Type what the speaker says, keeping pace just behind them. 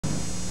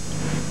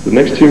The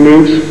next two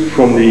moves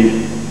from the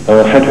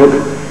head hook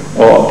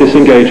are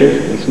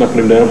disengaging and snapping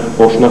him down,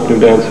 or snapping him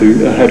down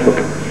to a head hook,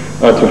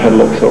 to a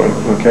headlock, sorry.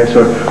 Okay,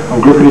 so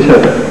I'm gripping his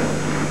head.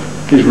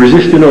 He's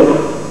resisting up,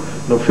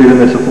 and I'm feeling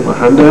this. I put my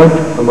hand down,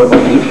 and my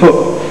opposite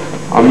foot,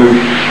 I move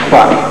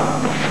back.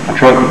 I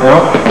try and come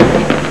out,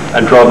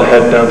 and drive the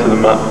head down to the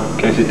mat,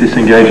 okay, so he's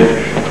disengaging.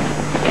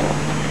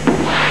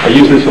 I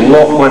use this a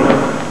lot when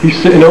he's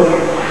sitting up,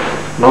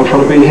 and I'm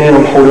trying to be here, and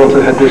I'm holding onto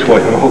the head this way,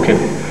 and I'm hooking.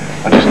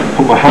 I just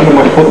put my hand on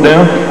my foot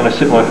down, and I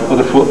sit my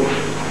other foot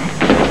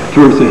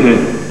through to here.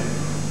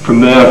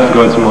 From there, I can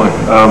go into my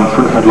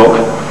front headlock,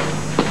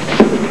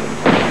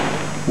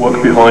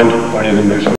 work behind, or any of the moves.